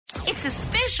It's a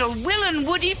special Will and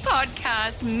Woody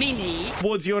podcast mini.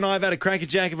 Woods, you and I have had a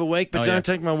crackerjack of a week, but don't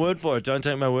take my word for it. Don't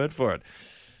take my word for it.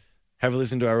 Have a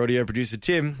listen to our audio producer,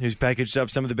 Tim, who's packaged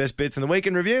up some of the best bits in the week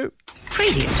in review.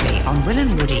 Previously on Will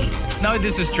and Woody. No,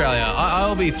 this Australia.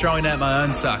 I'll be throwing out my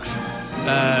own sucks.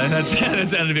 That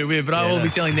sounded a bit weird, but I will be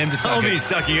telling them to suck I'll it. be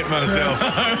sucking it myself.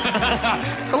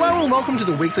 Hello and welcome to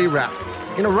the Weekly Wrap.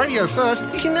 In a radio first,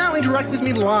 you can now interact with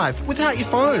me live without your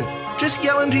phone. Just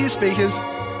yell into your speakers.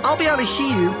 I'll be able to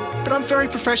hear you, but I'm very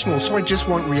professional, so I just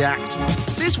won't react.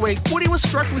 This week, Woody was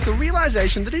struck with the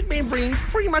realisation that he'd been bringing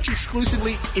pretty much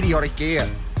exclusively idiotic gear.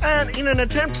 And in an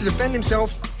attempt to defend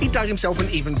himself, he dug himself an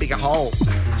even bigger hole.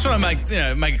 Just want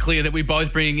to make it clear that we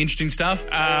both bring interesting stuff.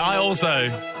 I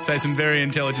also say some very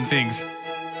intelligent things.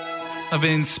 I've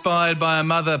been inspired by a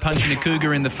mother punching a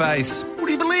cougar in the face. Would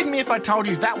you believe me if I told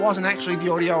you that wasn't actually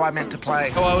the audio I meant to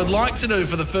play? Oh, I would like to do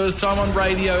for the first time on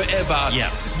radio ever.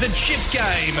 Yeah. The chip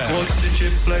game. What's the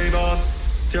chip flavour?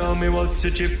 Tell me what's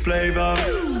the chip flavour?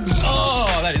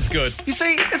 Oh, that is good. You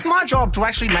see, it's my job to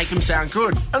actually make them sound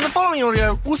good. And the following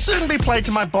audio will soon be played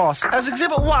to my boss as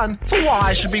Exhibit 1 for why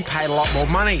I should be paid a lot more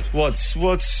money. What's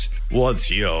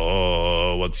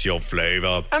your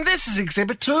flavour? And this is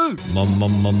Exhibit 2.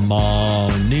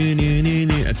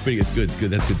 That's pretty good. It's good. It's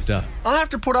good. That's good stuff. I have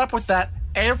to put up with that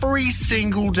every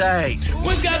single day.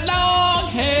 We've got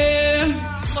long hair.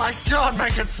 My God,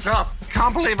 make it stop.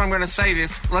 Can't believe I'm going to say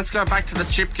this. Let's go back to the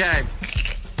chip game.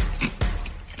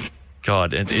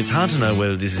 God, it's hard to know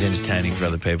whether this is entertaining for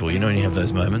other people. You know when you have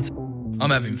those moments? I'm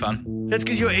having fun. That's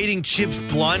because you're eating chips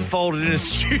blindfolded in a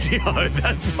studio.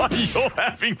 That's why you're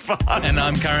having fun. And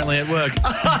I'm currently at work.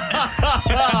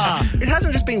 It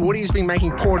hasn't just been Woody who's been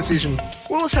making poor decisions.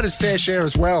 Will's had his fair share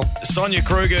as well. Sonia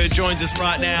Kruger joins us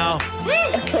right now.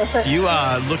 You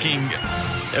are looking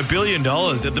 $1 billion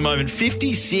at the moment.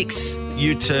 56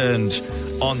 you turned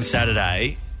on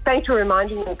Saturday. Thanks for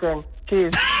reminding me again.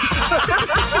 Cheers. We've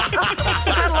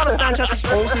had a lot of fantastic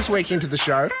calls this week into the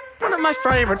show. One of my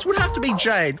favourites would have to be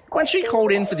Jade when she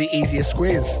called in for the easiest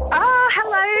quiz. Oh,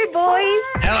 hello, boys.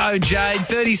 Hello, Jade.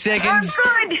 30 seconds.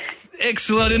 I'm good.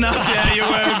 Excellent enough. Yeah, you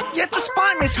were. Yet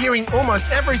despite mishearing almost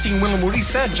everything Will and Woody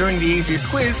said during the easiest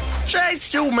quiz, Jade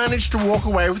still managed to walk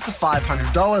away with the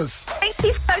 $500. Thank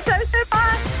you so much.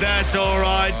 That's all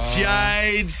right,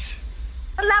 Jade.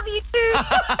 I love you too.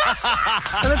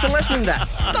 And there's a lesson in that.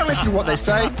 Don't listen to what they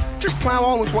say. Just plough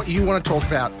on with what you want to talk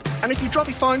about. And if you drop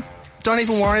your phone, don't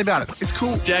even worry about it. It's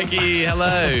cool. Jackie,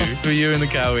 hello. Who are you in the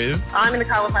car with? I'm in the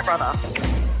car with my brother.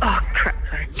 Oh, crap.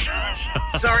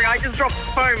 Sorry, I just dropped the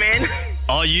phone, man.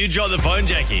 Oh, you dropped the phone,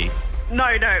 Jackie. No,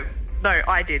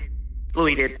 I did.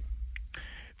 Louis did.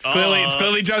 It's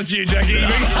clearly just you, Jackie.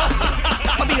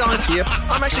 I'll be honest here.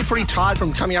 I'm actually pretty tired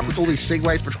from coming up with all these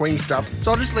segues between stuff,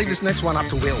 so I'll just leave this next one up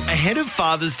to Will. Ahead of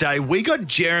Father's Day, we got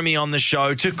Jeremy on the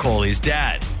show to call his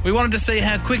dad. We wanted to see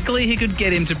how quickly he could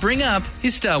get him to bring up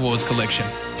his Star Wars collection.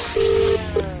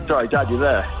 Sorry, Dad, you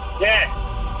there? Yeah.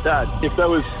 Dad, if there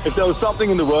was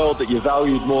something in the world that you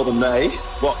valued more than me,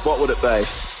 what would it be?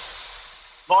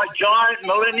 My giant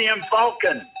Millennium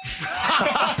Falcon.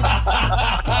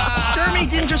 Jeremy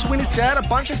didn't just win his dad a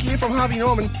bunch of gear from Harvey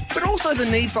Norman, but also the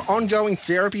need for ongoing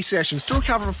therapy sessions to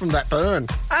recover from that burn.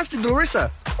 As did Larissa,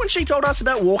 when she told us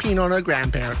about walking in on her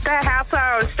grandparents. The house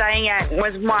I was staying at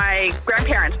was my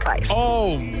grandparents' place.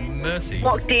 Oh, mercy.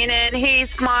 Walked in and he's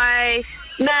my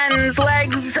nan's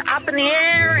legs up in the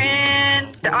air,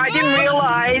 and I didn't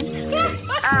realise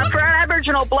for an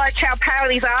Aboriginal bloke how pale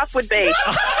his ass would be.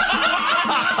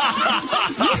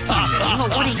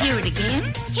 Want to hear it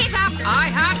again? Hit up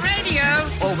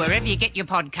iHeartRadio or wherever you get your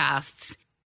podcasts.